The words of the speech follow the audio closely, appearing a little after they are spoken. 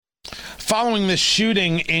Following this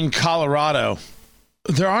shooting in Colorado,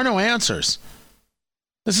 there are no answers.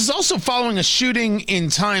 This is also following a shooting in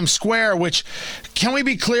Times Square, which, can we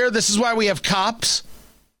be clear, this is why we have cops?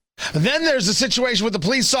 Then there's a situation with the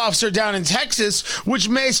police officer down in Texas, which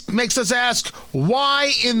makes us ask,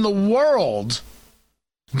 why in the world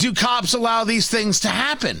do cops allow these things to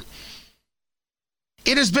happen?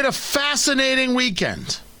 It has been a fascinating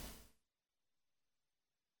weekend.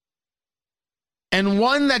 And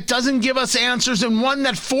one that doesn't give us answers, and one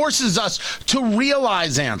that forces us to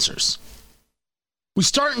realize answers. We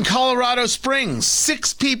start in Colorado Springs.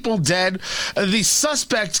 6 people dead. The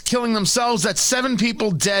suspects killing themselves. That's 7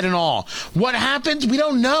 people dead in all. What happened? We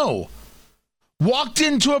don't know. Walked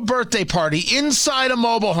into a birthday party inside a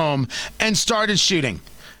mobile home and started shooting,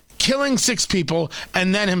 killing 6 people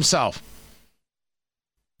and then himself.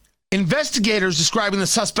 Investigators describing the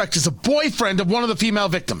suspect as a boyfriend of one of the female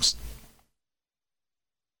victims.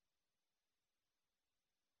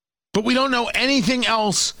 But we don't know anything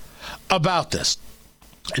else about this.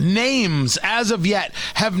 Names as of yet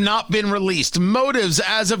have not been released. Motives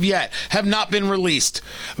as of yet have not been released.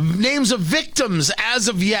 Names of victims as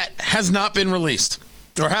of yet has not been released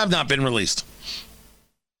or have not been released.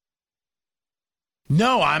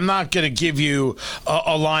 No, I'm not going to give you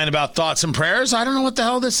a line about thoughts and prayers. I don't know what the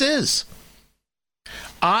hell this is.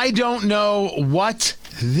 I don't know what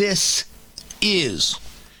this is.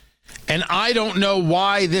 And I don't know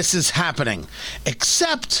why this is happening,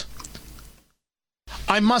 except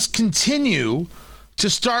I must continue to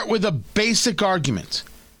start with a basic argument.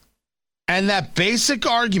 And that basic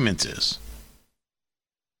argument is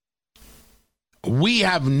we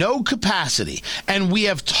have no capacity, and we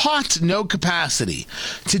have taught no capacity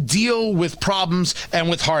to deal with problems and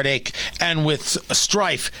with heartache and with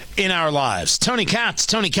strife in our lives. Tony Katz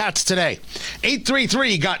today.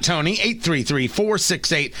 833-GOT-TONY,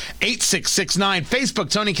 833-468-8669. Facebook,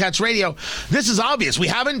 Tony Katz Radio. This is obvious. We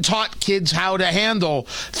haven't taught kids how to handle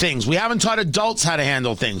things. We haven't taught adults how to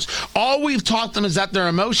handle things. All we've taught them is that their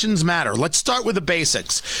emotions matter. Let's start with the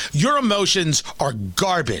basics. Your emotions are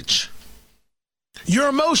garbage. Your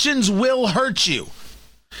emotions will hurt you.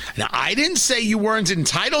 Now, I didn't say you weren't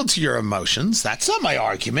entitled to your emotions. That's not my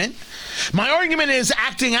argument. My argument is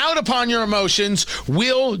acting out upon your emotions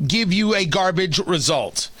will give you a garbage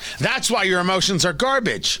result. That's why your emotions are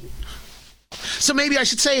garbage. So maybe I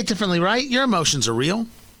should say it differently, right? Your emotions are real.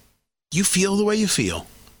 You feel the way you feel.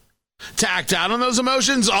 To act out on those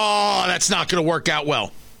emotions, that's not going to work out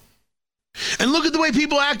well. And look at the way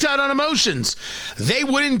people act out on emotions. They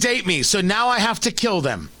wouldn't date me, so now I have to kill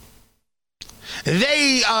them.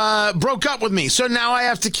 They broke up with me, so now I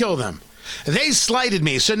have to kill them. They slighted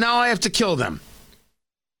me, so now I have to kill them.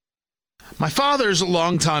 My father's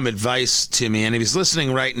longtime advice to me, and if he's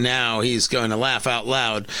listening right now, he's going to laugh out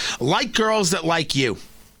loud. Like girls that like you.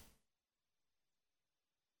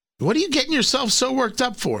 What are you getting yourself so worked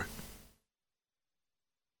up for?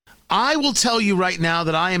 I will tell you right now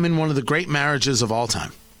that I am in one of the great marriages of all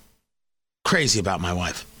time. Crazy about my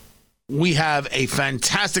wife. We have a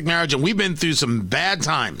fantastic marriage, and we've been through some bad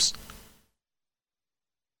times.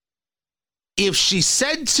 If she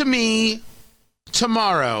said to me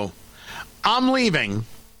tomorrow, I'm leaving,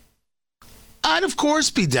 I'd of course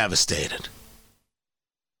be devastated.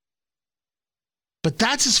 But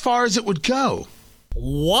that's as far as it would go.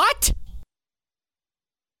 What?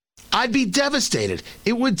 I'd be devastated.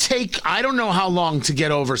 It would take, I don't know how long to get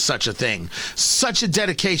over such a thing. Such a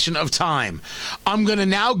dedication of time. I'm going to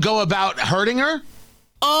now go about hurting her?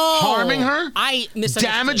 Harming her? I misunderstood.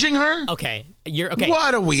 Damaging her? Okay. You're okay.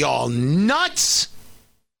 What are we all nuts?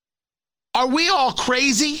 Are we all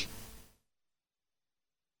crazy?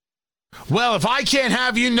 Well, if I can't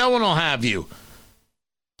have you, no one will have you.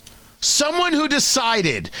 Someone who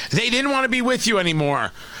decided they didn't want to be with you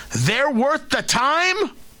anymore, they're worth the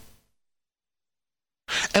time?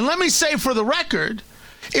 And let me say for the record,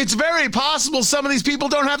 it's very possible some of these people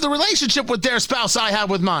don't have the relationship with their spouse I have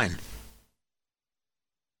with mine.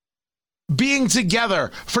 Being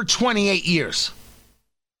together for 28 years.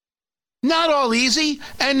 Not all easy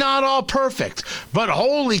and not all perfect, but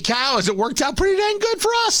holy cow, has it worked out pretty dang good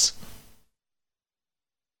for us.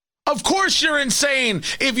 Of course you're insane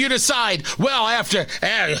if you decide, well, after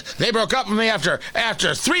they broke up with me after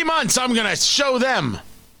 3 months, I'm going to show them.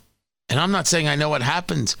 And I'm not saying I know what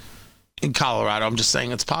happened in Colorado. I'm just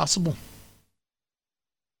saying it's possible.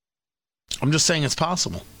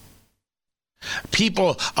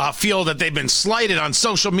 People feel that they've been slighted on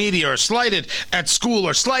social media or slighted at school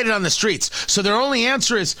or slighted on the streets. So their only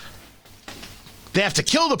answer is they have to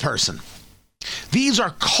kill the person. These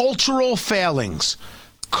are cultural failings,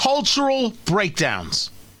 cultural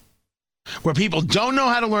breakdowns. where people don't know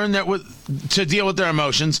how to learn to deal with their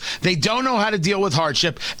emotions. They don't know how to deal with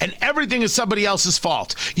hardship, and everything is somebody else's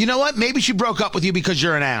fault. You know what? Maybe she broke up with you because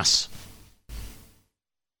you're an ass.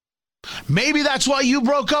 Maybe that's why you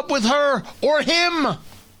broke up with her or him.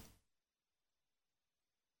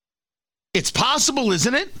 It's possible,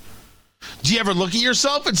 isn't it? Do you ever look at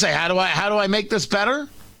yourself and say, how do I make this better?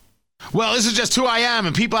 Well, this is just who I am,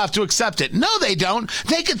 and people have to accept it. No, they don't.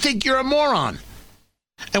 They could think you're a moron.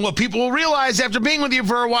 And what people will realize after being with you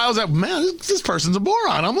for a while is that, man, this person's a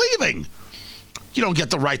moron. I'm leaving. You don't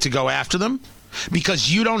get the right to go after them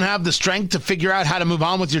because you don't have the strength to figure out how to move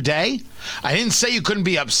on with your day. I didn't say you couldn't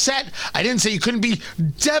be upset. I didn't say you couldn't be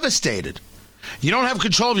devastated. You don't have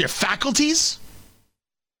control of your faculties.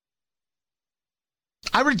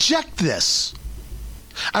 I reject this.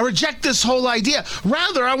 I reject this whole idea.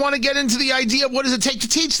 Rather, I want to get into the idea of what does it take to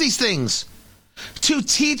teach these things, to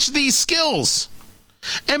teach these skills.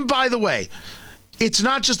 And by the way, it's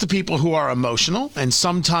not just the people who are emotional and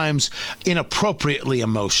sometimes inappropriately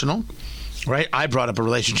emotional, right? I brought up a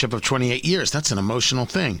relationship of 28 years. That's an emotional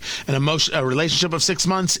thing. A relationship of 6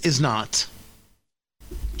 months is not.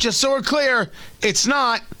 Just so we're clear, it's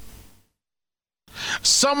not.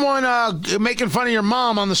 Someone making fun of your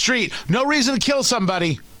mom on the street, no reason to kill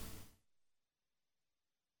somebody.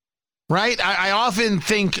 Right? I often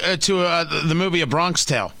think to the movie A Bronx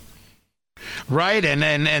Tale. Right, and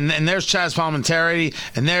there's Chaz Palminteri,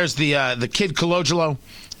 and there's the kid Colangelo,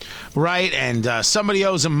 right, and somebody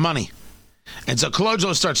owes him money, and so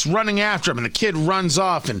Colangelo starts running after him, and the kid runs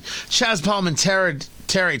off, and Chaz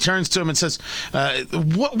Palminteri turns to him and says,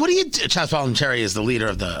 "What are you?" Chaz Palminteri is the leader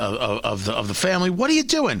of the family. What are you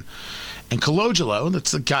doing? And Colangelo, that's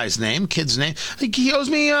the guy's name, kid's name. He owes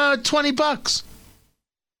me $20.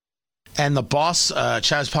 And the boss,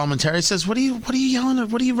 Chaz Palminteri, says, what are you yelling at?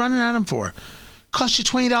 What are you running at him for? Cost you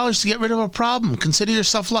 $20 to get rid of a problem. Consider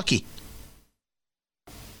yourself lucky.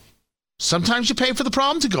 Sometimes you pay for the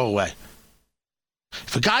problem to go away.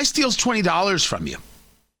 If a guy steals $20 from you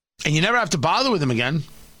and you never have to bother with him again,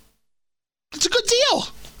 it's a good deal.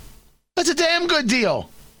 That's a damn good deal.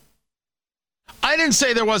 I didn't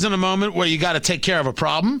say there wasn't a moment where you got to take care of a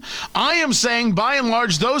problem. I am saying, by and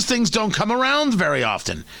large, those things don't come around very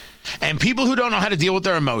often. And people who don't know how to deal with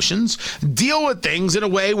their emotions deal with things in a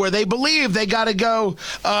way where they believe they got to go,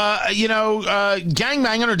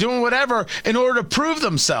 gangbanging or doing whatever in order to prove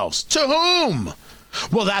themselves. To whom?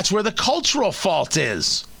 Well, that's where the cultural fault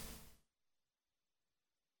is.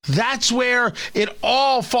 That's where it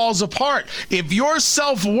all falls apart. If your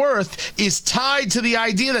self-worth is tied to the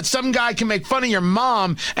idea that some guy can make fun of your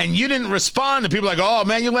mom and you didn't respond, and people are like, oh,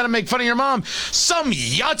 man, you let him make fun of your mom. Some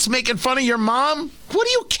yutz making fun of your mom? What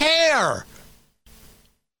do you care?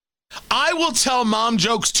 I will tell mom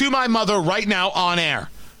jokes to my mother right now on air.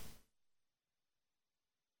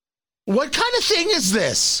 What kind of thing is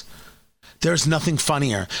this? There's nothing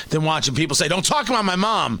funnier than watching people say, don't talk about my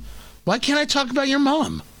mom. Why can't I talk about your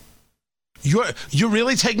mom? You're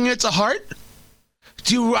really taking it to heart?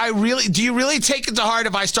 Do you really take it to heart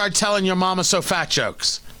if I start telling your mama so fat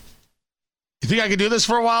jokes? You think I could do this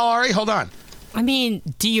for a while, Ari? Hold on. I mean,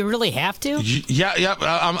 do you really have to? Yeah.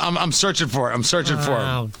 I'm searching for it.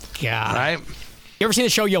 Oh God! Right? You ever seen the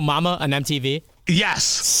show Yo Mama on MTV? Yes.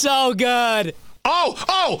 So good.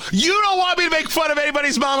 Oh, you don't want me to make fun of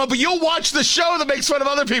anybody's mama, but you'll watch the show that makes fun of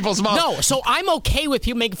other people's mama. No, so I'm okay with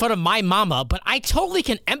people making fun of my mama, but I totally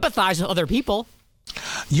can empathize with other people.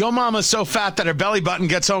 Your mama's so fat that her belly button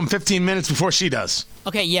gets home 15 minutes before she does.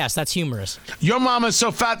 Okay, yes, that's humorous. Your mama's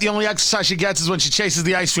so fat the only exercise she gets is when she chases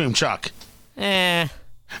the ice cream truck.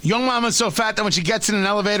 Your mama's so fat that when she gets in an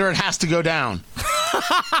elevator, it has to go down.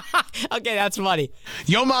 Okay, that's funny.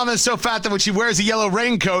 Your mama is so fat that when she wears a yellow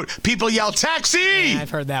raincoat, people yell, taxi! Yeah, I've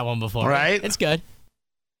heard that one before. Right? It's good.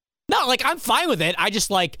 No, I'm fine with it. I just,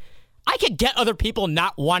 I could get other people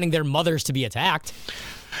not wanting their mothers to be attacked.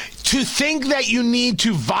 To think that you need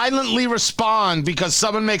to violently respond because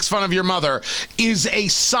someone makes fun of your mother is a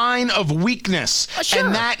sign of weakness. Sure.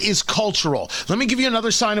 And that is cultural. Let me give you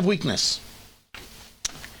another sign of weakness.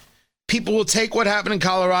 People will take what happened in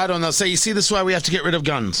Colorado and they'll say, you see, this is why we have to get rid of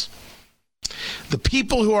guns. The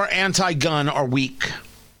people who are anti-gun are weak.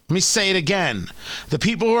 Let me say it again. The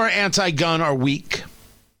people who are anti-gun are weak.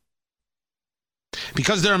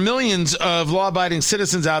 Because there are millions of law-abiding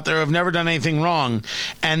citizens out there who have never done anything wrong,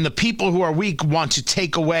 and the people who are weak want to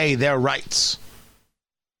take away their rights.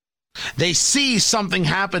 They see something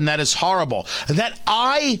happen that is horrible, that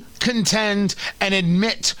I contend and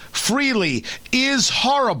admit freely is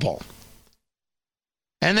horrible.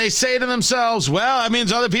 And they say to themselves, well, that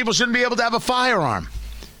means other people shouldn't be able to have a firearm.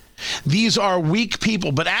 These are weak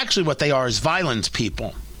people, but actually what they are is violent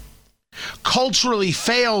people. Culturally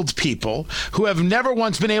failed people who have never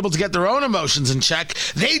once been able to get their own emotions in check.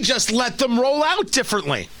 They just let them roll out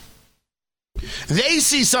differently. They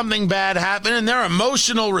see something bad happen, and their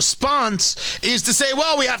emotional response is to say,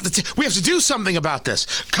 well, we have to do something about this.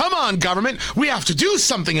 Come on, government, we have to do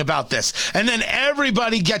something about this. And then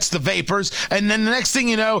everybody gets the vapors, and then the next thing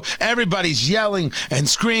you know, everybody's yelling and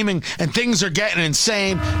screaming, and things are getting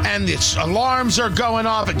insane, and the alarms are going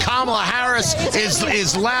off, and Kamala Harris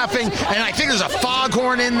is laughing, and I think there's a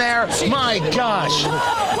foghorn in there. My gosh.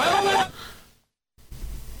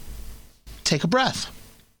 Take a breath.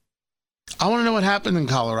 I want to know what happened in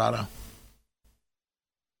Colorado.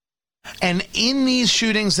 And in these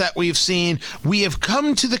shootings that we've seen, we have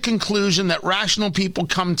come to the conclusion that rational people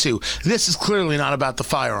come to. This is clearly not about the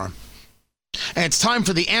firearm. And it's time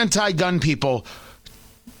for the anti-gun people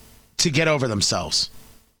to get over themselves.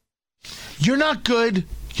 You're not good.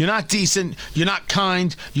 You're not decent. You're not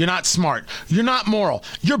kind. You're not smart. You're not moral.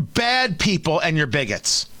 You're bad people and you're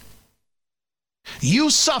bigots. You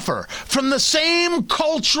suffer from the same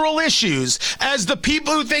cultural issues as the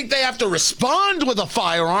people who think they have to respond with a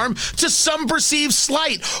firearm to some perceived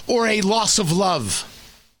slight or a loss of love.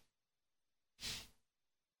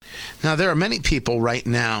 Now, there are many people right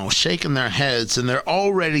now shaking their heads, and they're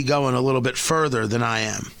already going a little bit further than I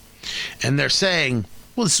am. And they're saying,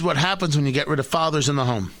 well, this is what happens when you get rid of fathers in the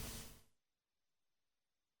home.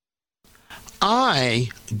 I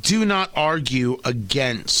do not argue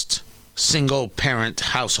against single-parent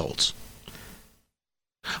households.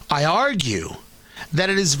 I argue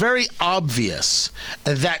that it is very obvious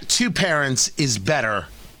that two parents is better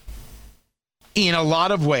in a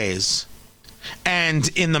lot of ways and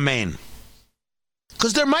in the main.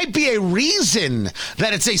 Because there might be a reason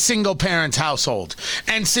that it's a single-parent household.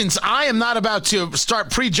 And since I am not about to start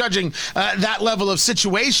prejudging that level of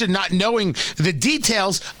situation, not knowing the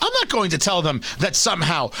details, I'm not going to tell them that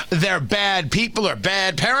somehow they're bad people or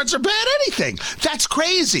bad parents or bad anything. That's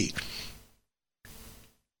crazy.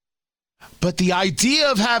 But the idea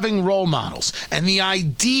of having role models and the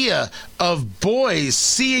idea of boys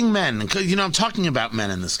seeing men, because, I'm talking about men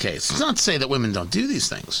in this case. It's not to say that women don't do these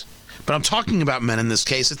things. But I'm talking about men in this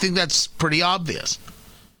case. I think that's pretty obvious.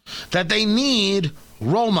 That they need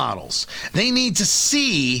role models. They need to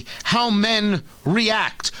see how men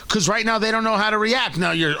react. Because right now they don't know how to react. Now,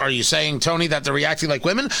 are you saying, Tony, that they're reacting like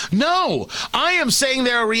women? No. I am saying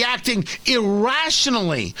they're reacting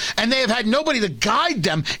irrationally. And they have had nobody to guide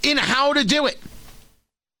them in how to do it.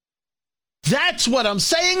 That's what I'm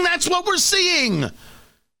saying. That's what we're seeing.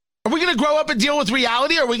 Are we going to grow up and deal with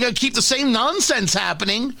reality, or are we going to keep the same nonsense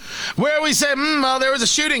happening where we say, well, there was a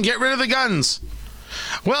shooting, get rid of the guns.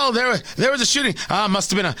 Well, there was a shooting. Child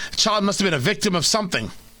must have been a victim of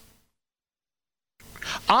something.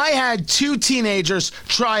 I had two teenagers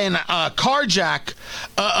try and carjack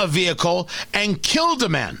a vehicle and killed a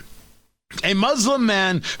man, a Muslim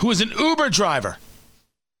man who was an Uber driver.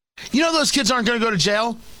 You know those kids aren't going to go to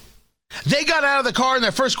jail? They got out of the car and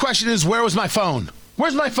their first question is, where was my phone?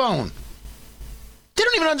 Where's my phone? They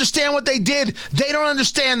don't even understand what they did. They don't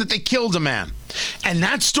understand that they killed a man. And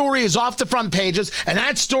that story is off the front pages, and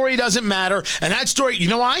that story doesn't matter. And that story, you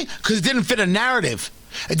know why? Because it didn't fit a narrative.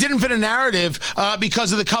 It didn't fit a narrative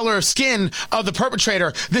because of the color of skin of the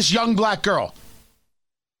perpetrator, this young black girl.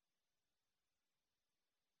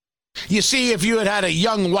 You see, if you had had a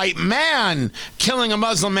young white man killing a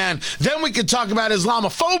Muslim man, then we could talk about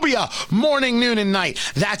Islamophobia morning, noon, and night.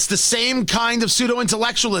 That's the same kind of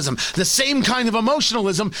pseudo-intellectualism, the same kind of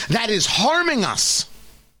emotionalism that is harming us.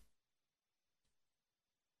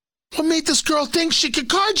 What made this girl think she could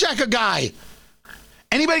carjack a guy?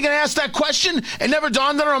 Anybody going to ask that question? It never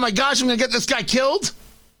dawned on her, oh my gosh, I'm going to get this guy killed?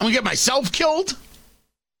 I'm going to get myself killed?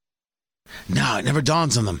 No, it never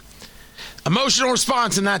dawns on them. Emotional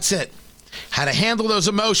response, and that's it. How to handle those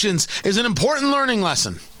emotions is an important learning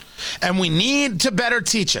lesson, and we need to better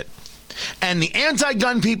teach it. And the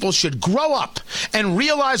anti-gun people should grow up and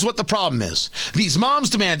realize what the problem is. These Moms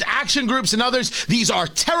Demand Action groups and others, these are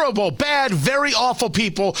terrible, bad, very awful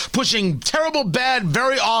people pushing terrible, bad,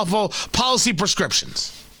 very awful policy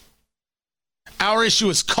prescriptions. Our issue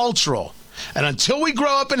is cultural, and until we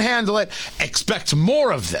grow up and handle it, expect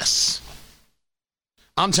more of this.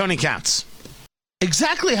 I'm Tony Katz.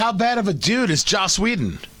 Exactly how bad of a dude is Joss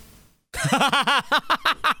Whedon?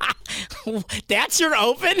 That's your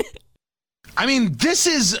open? I mean, this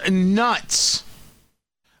is nuts.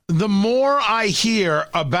 The more I hear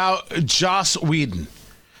about Joss Whedon,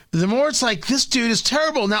 the more it's like, this dude is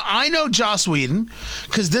terrible. Now, I know Joss Whedon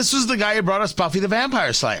because this was the guy who brought us Buffy the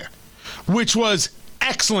Vampire Slayer, which was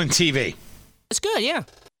excellent TV. It's good, yeah.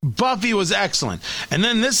 Buffy was excellent. And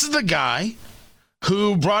then this is the guy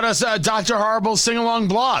who brought us Dr. Horrible's sing-along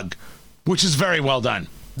blog, which is very well done.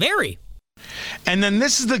 Very. And then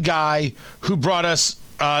this is the guy who brought us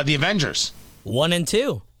the Avengers. 1 and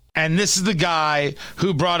 2. And this is the guy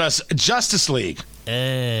who brought us Justice League.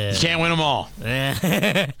 You can't win them all.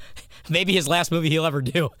 Maybe his last movie he'll ever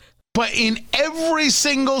do. But in every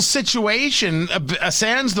single situation,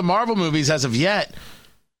 sans the Marvel movies as of yet,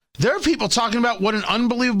 there are people talking about what an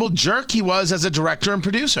unbelievable jerk he was as a director and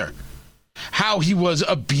producer. How he was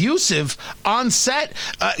abusive on set.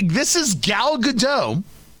 This is Gal Gadot.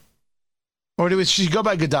 Or did she go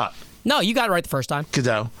by Gadot? No, you got it right the first time.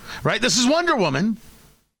 Gadot. Right? This is Wonder Woman.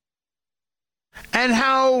 And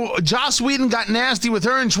how Joss Whedon got nasty with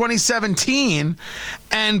her in 2017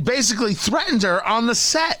 and basically threatened her on the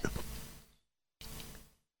set.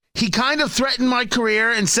 He kind of threatened my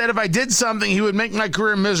career and said if I did something, he would make my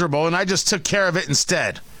career miserable, and I just took care of it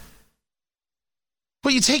instead.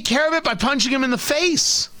 Well, you take care of it by punching him in the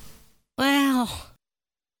face. Well...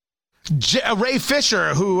 Ray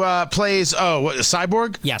Fisher, who plays,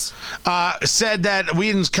 Cyborg? Yes. Said that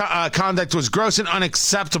Whedon's conduct was gross and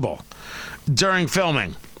unacceptable during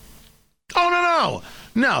filming. Oh,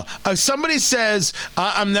 no. Somebody says,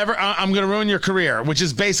 I'm going to ruin your career, which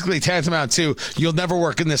is basically tantamount to, you'll never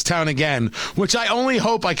work in this town again, which I only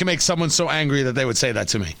hope I can make someone so angry that they would say that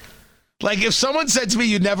to me. Like, if someone said to me,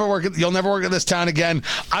 you'll never work in this town again,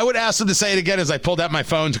 I would ask them to say it again as I pulled out my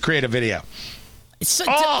phone to create a video.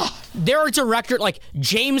 There are directors like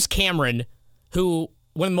James Cameron, who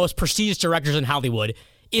one of the most prestigious directors in Hollywood,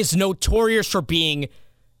 is notorious for being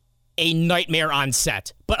a nightmare on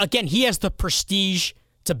set. But again, he has the prestige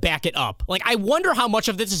to back it up. Like, I wonder how much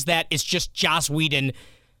of this is that it's just Joss Whedon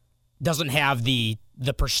doesn't have the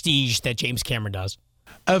prestige that James Cameron does.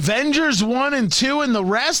 Avengers 1 and 2 and the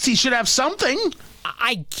rest, he should have something.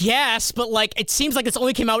 I guess, but like, it seems like this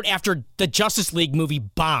only came out after the Justice League movie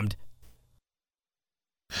bombed.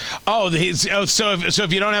 So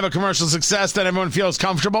if you don't have a commercial success, then everyone feels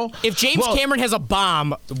comfortable? If James Cameron has a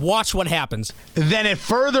bomb, watch what happens. Then it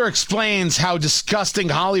further explains how disgusting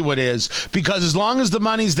Hollywood is, because as long as the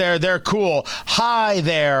money's there, they're cool. Hi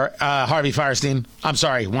there, Harvey Fierstein. I'm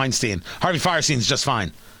sorry, Weinstein. Harvey Fierstein's just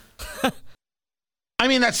fine. I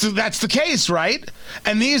mean, that's the case, right?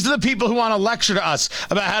 And these are the people who want to lecture to us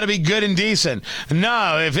about how to be good and decent.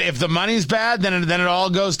 No, if the money's bad, then it all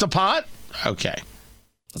goes to pot? Okay.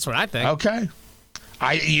 That's what I think. Okay.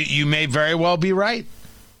 You may very well be right.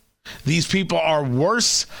 These people are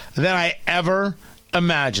worse than I ever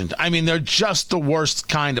imagined. I mean, they're just the worst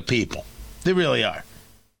kind of people. They really are.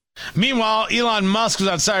 Meanwhile, Elon Musk was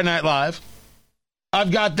on Saturday Night Live.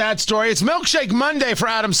 I've got that story. It's Milkshake Monday for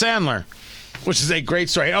Adam Sandler, which is a great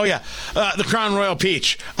story. Oh, yeah. The Crown Royal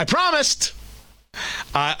Peach. I promised.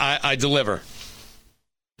 I deliver.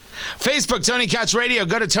 Facebook, Tony Katz Radio.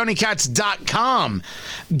 Go to TonyKatz.com.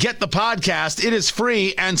 Get the podcast. It is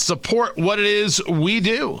free, and support what it is we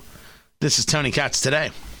do. This is Tony Katz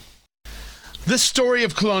Today. The story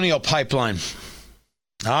of Colonial Pipeline.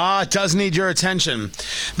 It does need your attention,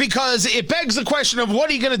 because it begs the question of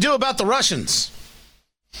what are you going to do about the Russians?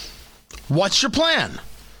 What's your plan?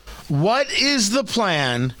 What is the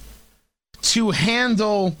plan to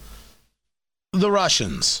handle the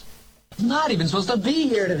Russians? Not even supposed to be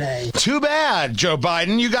here today. Too bad, Joe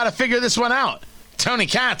Biden. You got to figure this one out. Tony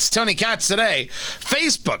Katz Today.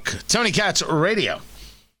 Facebook, Tony Katz Radio.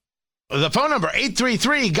 The phone number,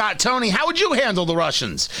 833-GOT-TONY. How would you handle the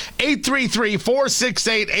Russians?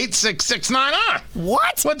 833-468-8669.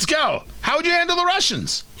 What? Let's go. How would you handle the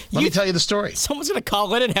Russians? Let me tell you the story. Someone's going to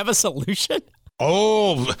call in and have a solution?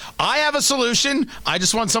 Oh, I have a solution. I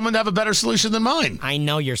just want someone to have a better solution than mine. I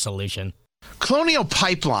know your solution. Colonial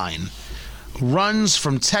Pipeline runs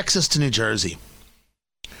from Texas to New Jersey,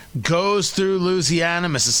 goes through Louisiana,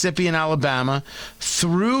 Mississippi, and Alabama,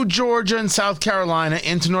 through Georgia and South Carolina,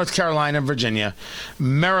 into North Carolina and Virginia,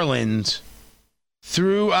 Maryland,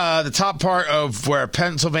 through the top part of where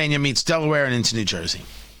Pennsylvania meets Delaware, and into New Jersey.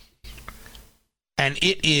 And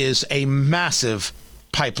it is a massive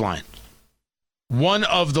pipeline, one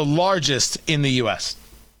of the largest in the U.S.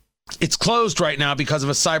 It's closed right now because of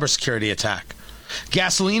a cybersecurity attack.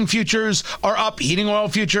 Gasoline futures are up. Heating oil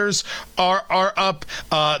futures are up.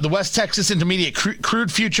 The West Texas Intermediate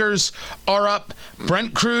crude futures are up.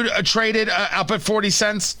 Brent crude traded up at 40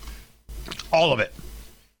 cents. All of it.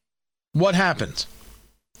 What happened?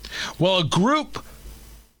 Well, a group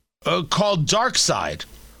called DarkSide,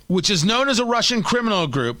 which is known as a Russian criminal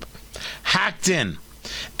group, hacked in.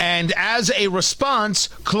 And as a response,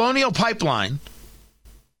 Colonial Pipeline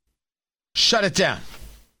shut it down.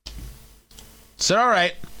 said, all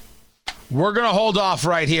right, we're going to hold off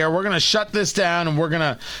right here. We're going to shut this down, and we're going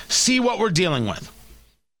to see what we're dealing with.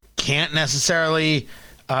 Can't necessarily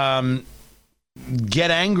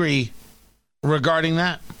get angry regarding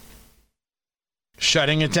that.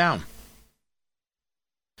 Shutting it down.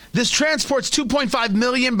 This transports 2.5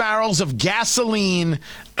 million barrels of gasoline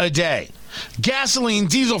a day. Gasoline,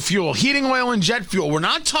 diesel fuel, heating oil, and jet fuel. We're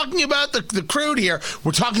not talking about the crude here.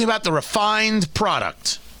 We're talking about the refined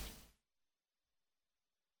product.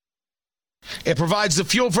 It provides the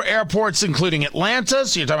fuel for airports, including Atlanta.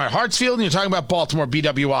 So you're talking about Hartsfield, and you're talking about Baltimore,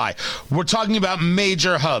 BWI. We're talking about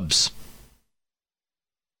major hubs.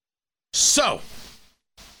 So,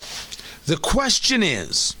 the question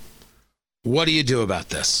is, what do you do about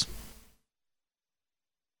this?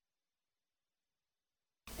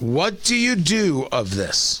 What do you do of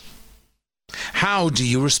this? How do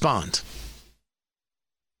you respond?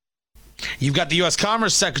 You've got the U.S.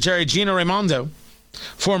 Commerce Secretary Gina Raimondo,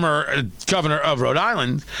 former governor of Rhode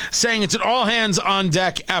Island, saying it's an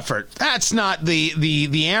all-hands-on-deck effort. That's not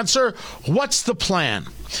the answer. What's the plan?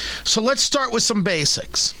 So let's start with some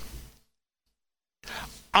basics.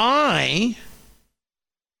 I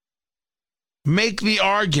make the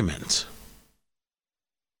argument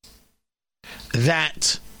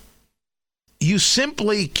that you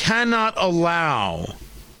simply cannot allow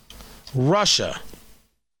Russia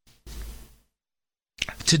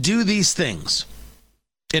to do these things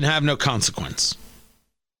and have no consequence.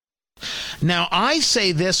 Now, I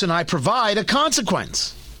say this and I provide a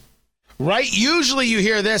consequence. Right? Usually you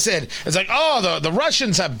hear this and it's like, oh, the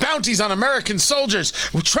Russians have bounties on American soldiers.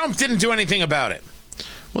 Well, Trump didn't do anything about it.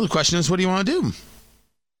 Well, the question is, what do you want to do? What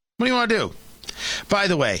do you want to do? By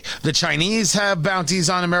the way, the Chinese have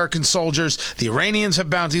bounties on American soldiers. The Iranians have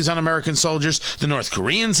bounties on American soldiers. The North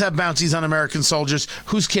Koreans have bounties on American soldiers.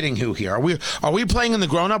 Who's kidding who here? Are we playing in the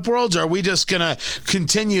grown-up world, or are we just going to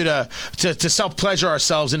continue to self-pleasure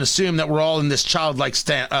ourselves and assume that we're all in this childlike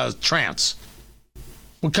trance?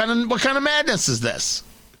 What kind of madness is this?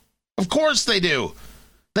 Of course they do.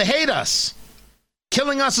 They hate us.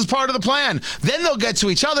 Killing us is part of the plan. Then they'll get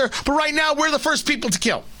to each other, but right now we're the first people to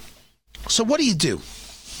kill. So what do you do?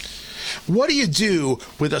 What do you do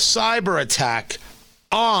with a cyber attack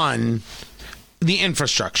on the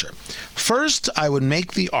infrastructure? First, I would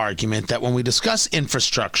make the argument that when we discuss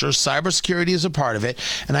infrastructure, cybersecurity is a part of it,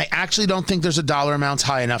 and I actually don't think there's a dollar amount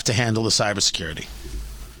high enough to handle the cybersecurity.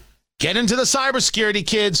 Get into the cybersecurity,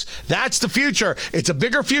 kids. That's the future. It's a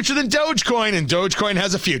bigger future than Dogecoin, and Dogecoin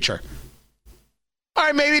has a future. All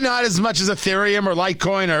right, maybe not as much as Ethereum or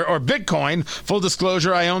Litecoin or Bitcoin. Full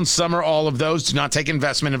disclosure, I own some or all of those. Do not take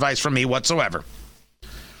investment advice from me whatsoever.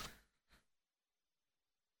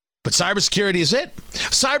 But cybersecurity is it.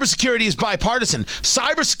 Cybersecurity is bipartisan.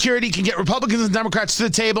 Cybersecurity can get Republicans and Democrats to the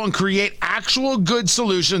table and create actual good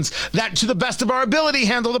solutions that, to the best of our ability,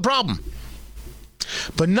 handle the problem.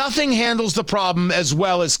 But nothing handles the problem as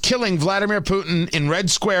well as killing Vladimir Putin in Red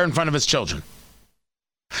Square in front of his children.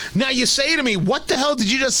 Now you say to me, what the hell did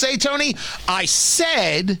you just say, Tony? I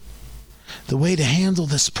said the way to handle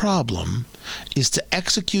this problem is to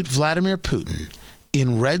execute Vladimir Putin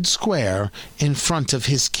in Red Square in front of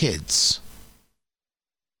his kids.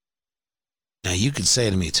 Now you could say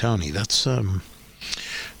to me, Tony, that's a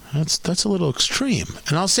little extreme.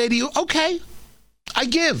 And I'll say to you, okay, I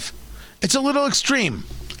give. It's a little extreme.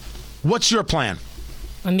 What's your plan?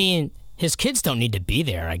 I mean, his kids don't need to be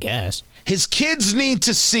there, I guess. His kids need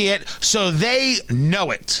to see it so they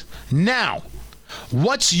know it. Now,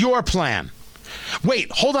 what's your plan?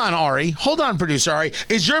 Wait, hold on, Ari. Hold on, producer Ari.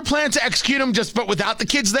 Is your plan to execute him but without the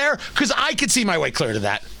kids there? Because I could see my way clear to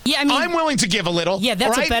that. Yeah, I mean, I'm willing to give a little. Yeah,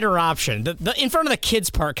 that's right? a better option. The in front of the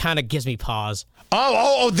kids part kind of gives me pause.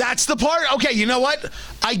 Oh, that's the part? Okay, you know what?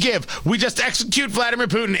 I give. We just execute Vladimir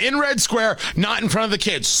Putin in Red Square, not in front of the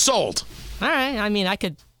kids. Sold. All right. I mean, I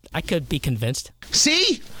could be convinced.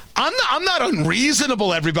 See? I'm not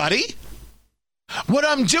unreasonable, everybody. What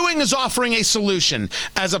I'm doing is offering a solution,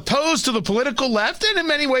 as opposed to the political left, and in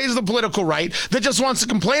many ways the political right, that just wants to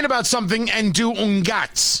complain about something and do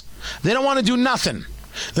ungats. They don't want to do nothing.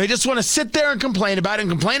 They just want to sit there and complain about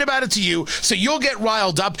it to you, so you'll get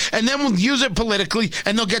riled up, and then we'll use it politically,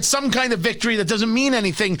 and they'll get some kind of victory that doesn't mean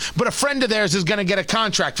anything, but a friend of theirs is going to get a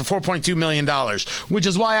contract for $4.2 million, which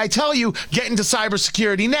is why I tell you, get into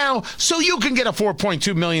cybersecurity now, so you can get a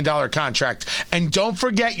 $4.2 million contract. And don't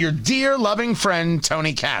forget your dear, loving friend,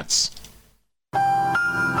 Tony Katz.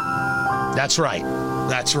 That's right.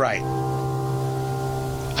 That's right.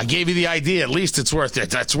 I gave you the idea. At least it's worth it.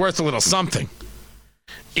 That's worth a little something.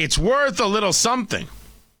 It's worth a little something.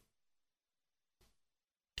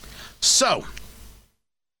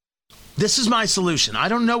 This is my solution. I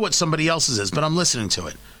don't know what somebody else's is, but I'm listening to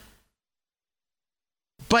it.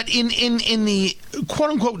 But in the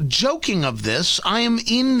quote-unquote joking of this, I am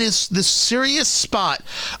in this serious spot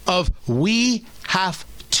of we have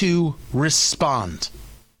to respond.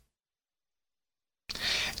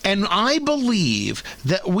 And I believe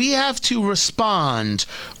that we have to respond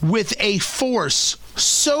with a force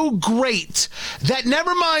so great that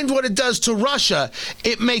never mind what it does to Russia,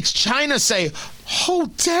 it makes China say, oh,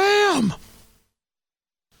 damn.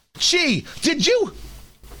 Gee, did you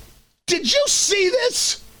see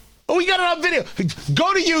this? Oh, we got it on video.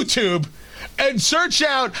 Go to YouTube and search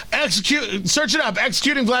it up,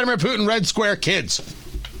 executing Vladimir Putin, Red Square Kids.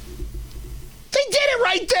 They did it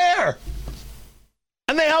right there.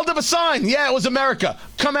 And they held up a sign. Yeah, it was America.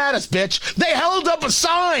 Come at us, bitch. They held up a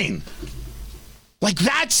sign. Like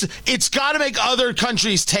it's got to make other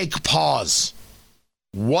countries take pause.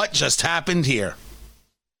 What just happened here?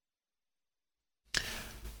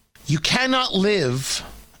 You cannot live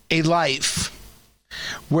a life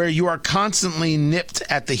where you are constantly nipped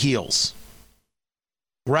at the heels.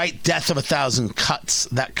 Right? Death of 1,000 cuts,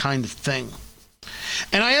 that kind of thing.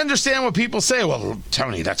 And I understand what people say. Well,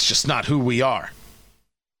 Tony, that's just not who we are.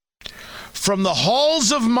 From the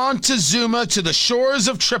halls of Montezuma to the shores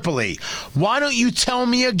of Tripoli, why don't you tell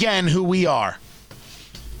me again who we are?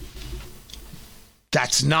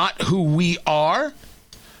 That's not who we are?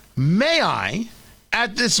 May I,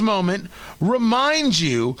 at this moment, remind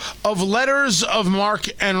you of letters of marque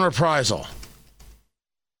and reprisal?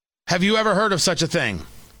 Have you ever heard of such a thing?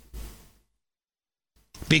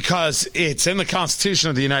 Because it's in the Constitution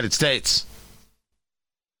of the United States.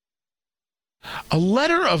 A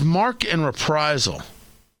letter of marque and reprisal,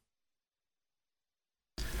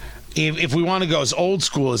 if we want to go as old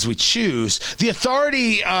school as we choose, the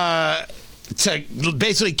authority to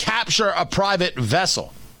basically capture a private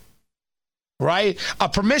vessel, right? A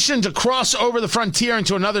permission to cross over the frontier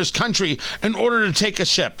into another's country in order to take a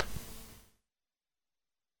ship.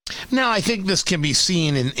 Now, I think this can be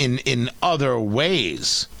seen in other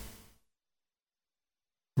ways,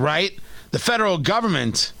 right? The federal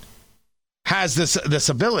government has this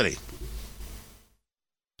ability.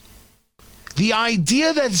 The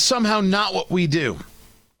idea that it's somehow not what we do.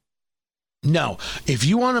 No, if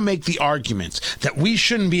you want to make the argument that we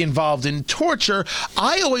shouldn't be involved in torture,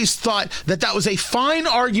 I always thought that was a fine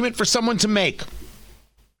argument for someone to make.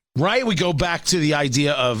 Right? We go back to the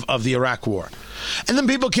idea of the Iraq War. And then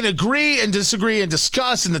people can agree and disagree and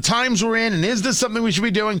discuss and the times we're in and is this something we should be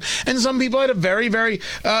doing? And some people had a very, very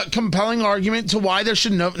compelling argument to why there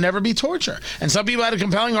should never be torture. And some people had a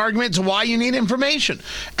compelling argument to why you need information.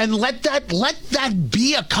 And let that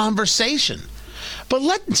be a conversation. But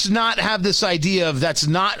let's not have this idea of that's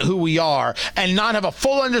not who we are and not have a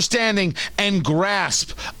full understanding and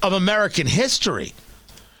grasp of American history.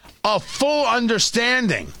 A full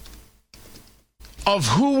understanding of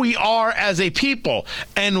who we are as a people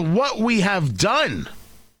and what we have done.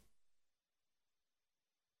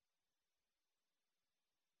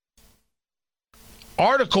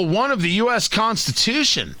 Article 1 of the U.S.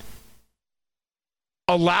 Constitution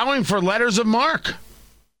allowing for letters of marque.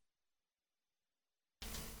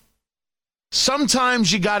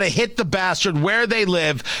 Sometimes you got to hit the bastard where they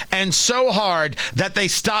live and so hard that they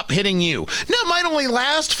stop hitting you. Now, it might only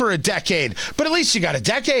last for a decade, but at least you got a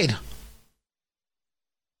decade.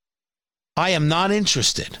 I am not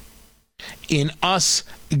interested in us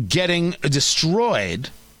getting destroyed,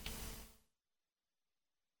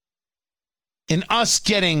 in us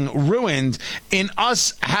getting ruined, in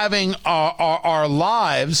us having our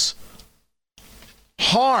lives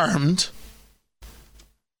harmed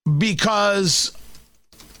because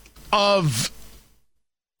of,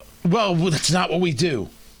 well, that's not what we do.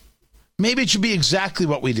 Maybe it should be exactly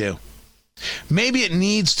what we do. Maybe it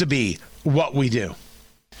needs to be what we do.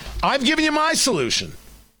 I've given you my solution.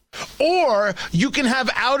 Or you can have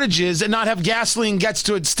outages and not have gasoline gets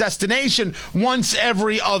to its destination once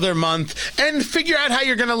every other month and figure out how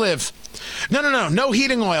you're going to live. No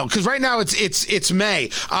heating oil, because right now it's May.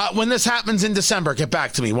 When this happens in December, get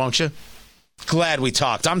back to me, won't you? Glad we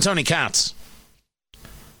talked. I'm Tony Katz.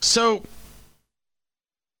 So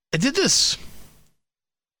I did this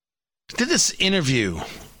interview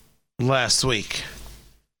last week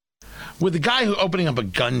with a guy who's opening up a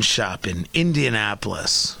gun shop in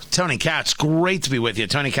Indianapolis. Tony Katz, great to be with you.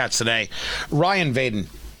 Tony Katz today. Ryan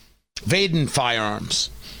Vaden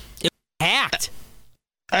Firearms. It was hacked.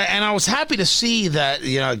 And I was happy to see that,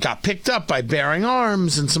 it got picked up by Bearing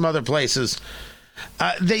Arms and some other places.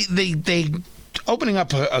 They opening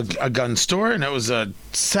up a gun store, and it was a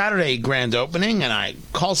Saturday grand opening, and I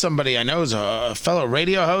call somebody I know is a fellow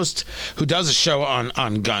radio host who does a show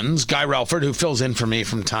on guns, Guy Relford, who fills in for me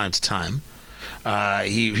from time to time.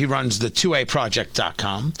 He runs the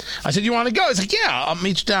 2aproject.com. I said, you want to go? He's like, yeah, I'll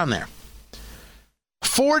meet you down there.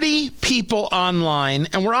 40 people online,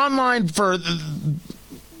 and we're online for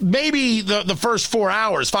maybe the first 4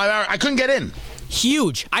 hours, 5 hours. I couldn't get in.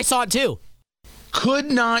 Huge. I saw it too.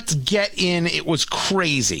 Could not get in. It was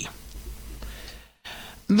crazy.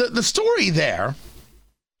 The story there,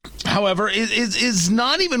 however, is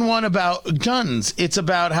not even one about guns. It's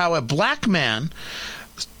about how a black man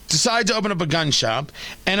decided to open up a gun shop,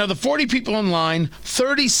 and of the 40 people in line,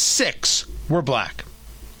 36 were black.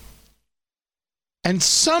 And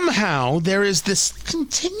somehow there is this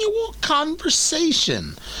continual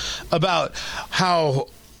conversation about how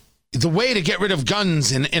the way to get rid of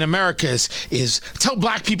guns in America is tell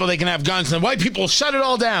black people they can have guns and white people shut it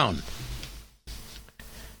all down.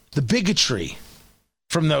 The bigotry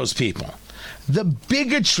from those people. The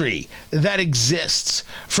bigotry that exists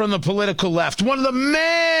from the political left. One of the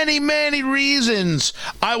many, many reasons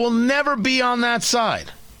I will never be on that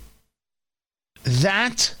side.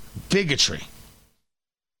 That bigotry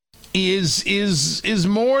is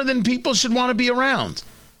more than people should want to be around.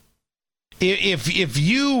 If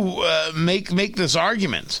you make this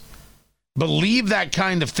argument, believe that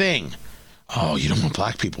kind of thing, oh, you don't want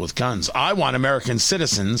black people with guns. I want American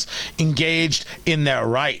citizens engaged in their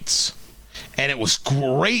rights. And it was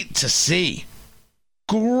great to see.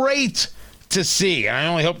 Great to see. And I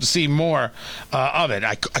only hope to see more of it.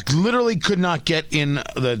 I literally could not get in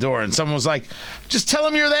the door. And someone was like, just tell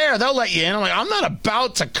them you're there. They'll let you in. I'm like, I'm not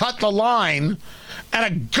about to cut the line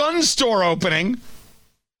at a gun store opening.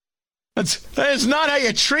 That is not how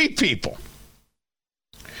you treat people.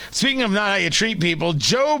 Speaking of not how you treat people,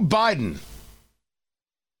 Joe Biden,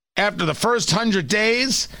 after the first 100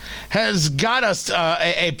 days, has got us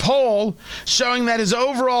a poll showing that his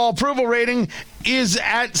overall approval rating is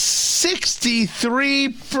at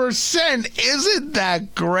 63%. Isn't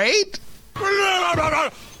that great?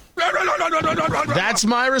 That's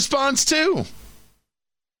my response, too.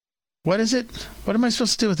 What is it? What am I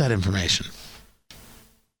supposed to do with that information?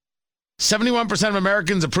 71% of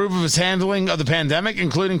Americans approve of his handling of the pandemic,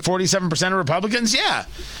 including 47% of Republicans. Yeah,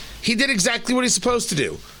 he did exactly what he's supposed to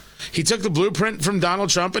do. He took the blueprint from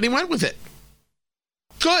Donald Trump and he went with it.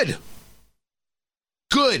 Good.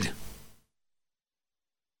 Good.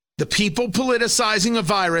 The people politicizing a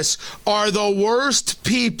virus are the worst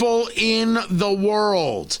people in the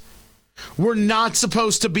world. We're not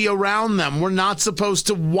supposed to be around them. We're not supposed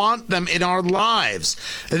to want them in our lives.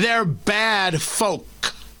 They're bad folk.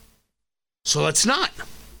 So let's not.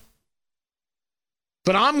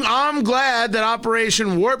 But I'm glad that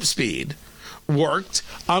Operation Warp Speed worked.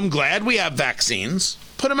 I'm glad we have vaccines.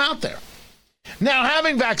 Put them out there. Now,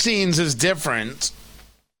 having vaccines is different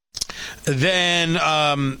than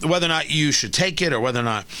whether or not you should take it or whether or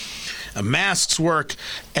not masks work.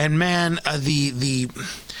 And man,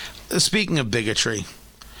 speaking of bigotry,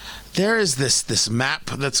 there is this map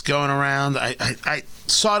that's going around. I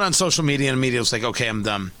saw it on social media, and immediately was like, okay, I'm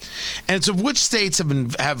done. And it's of which states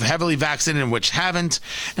have heavily vaccinated and which haven't.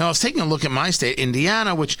 And I was taking a look at my state,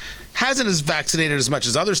 Indiana, which hasn't as vaccinated as much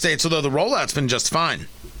as other states, although the rollout's been just fine.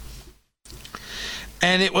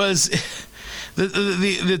 And it was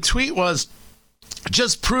the tweet was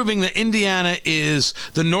just proving that Indiana is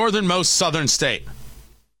the northernmost southern state.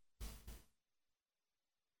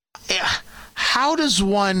 How does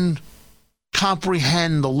one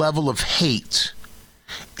comprehend the level of hate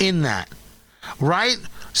in that, right?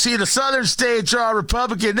 See, the southern states are all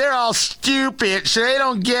Republican. They're all stupid. So they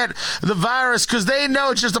don't get the virus because they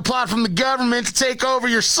know it's just a plot from the government to take over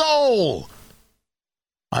your soul.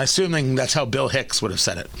 I assume that's how Bill Hicks would have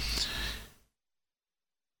said it.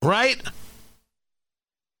 Right?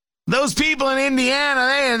 Those people in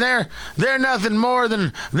Indiana, they're nothing more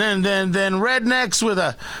than rednecks with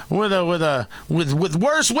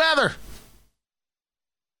worse weather.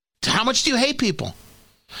 How much do you hate people?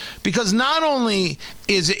 Because not only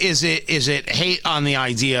is it hate on the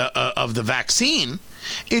idea of the vaccine,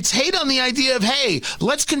 it's hate on the idea of, hey,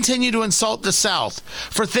 let's continue to insult the South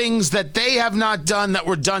for things that they have not done that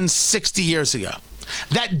were done 60 years ago.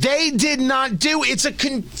 That they did not do. It's a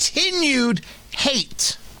continued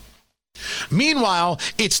hate. Meanwhile,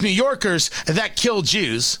 it's New Yorkers that kill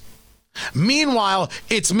Jews. Meanwhile,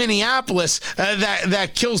 it's Minneapolis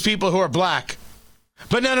that kills people who are black.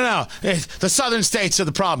 But no. The southern states are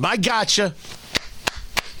the problem. I gotcha.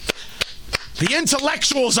 The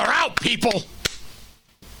intellectuals are out, people.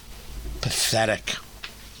 Pathetic.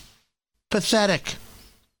 Pathetic.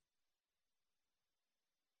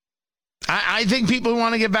 I think people who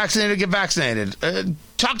want to get vaccinated.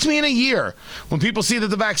 Talk to me in a year. When people see that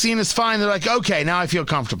the vaccine is fine, they're like, okay, now I feel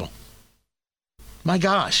comfortable. My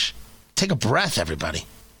gosh. Take a breath, everybody.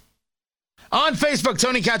 On Facebook,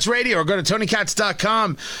 Tony Katz Radio, or go to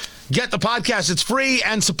TonyKatz.com. Get the podcast. It's free,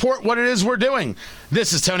 and support what it is we're doing.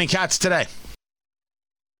 This is Tony Katz Today.